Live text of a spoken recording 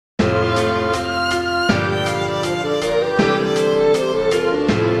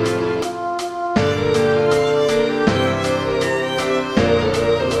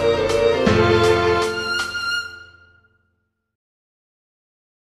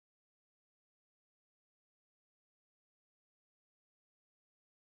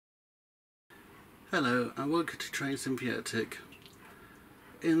Hello and welcome to Train Symbiotic.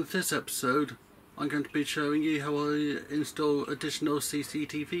 In this episode I'm going to be showing you how I install additional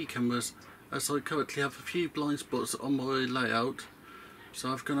CCTV cameras, as I currently have a few blind spots on my layout.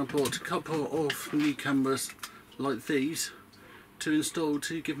 So I've gone and bought a couple of new cameras like these to install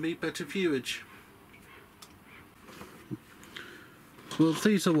to give me better viewage. Well,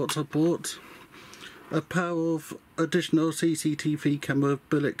 these are what I bought. A pair of additional CCTV camera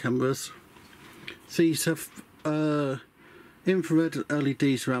billet cameras. These have infrared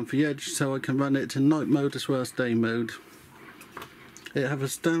LEDs around the edge, so I can run it in night mode as well as day mode. It has a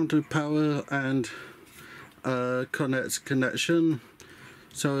standard power and connection,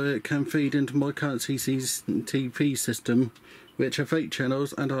 so it can feed into my current CCTV system, which have 8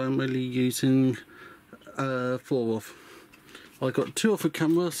 channels, and I'm only using 4 of. I got 2 other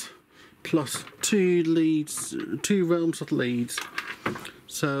cameras plus 2 realms of leads.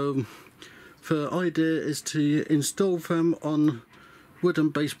 So the idea is to install them on wooden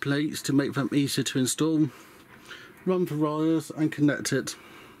base plates to make them easier to install, run the wires and connect it.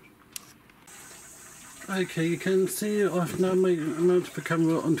 Okay, you can see I've now mounted the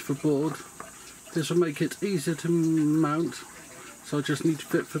camera onto the board. This will make it easier to mount, so I just need to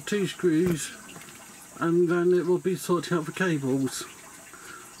fit for 2 screws and then it will be sorting out the cables.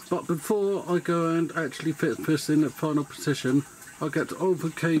 But before I go and actually fit this in at final position, I'll get all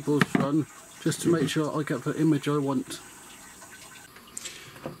the cables run just to make sure I get the image I want.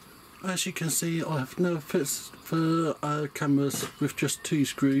 As you can see, I have now fit the cameras with just 2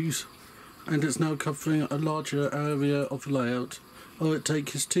 screws, and it's now covering a larger area of the layout. All it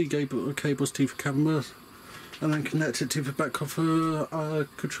takes is 2 cables to the camera and then connect it to the back of the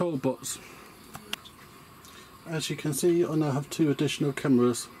control box. As you can see, I now have 2 additional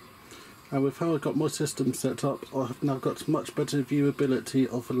cameras, and with how I got my system set up, I have now got much better viewability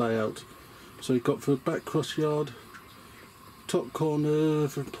of the layout. So you've got the back cross yard, top corner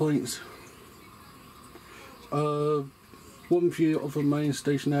of the points, one view of the main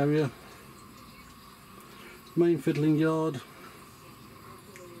station area, main fiddling yard.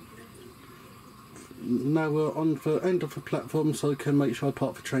 Now we're on the end of the platform, so I can make sure I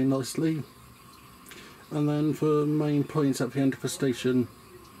park the train nicely, and then the main points at the end of the station.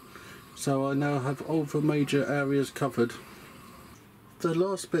 So I now have all the major areas covered. The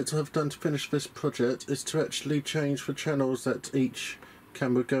last bit I've done to finish this project is to actually change the channels that each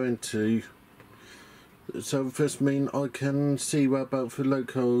camera go into. So this means I can see whereabouts the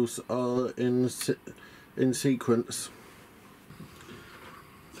locals are in sequence.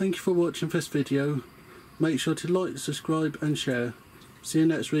 Thank you for watching this video. Make sure to like, subscribe and share. See you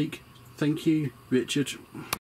next week. Thank you, Richard.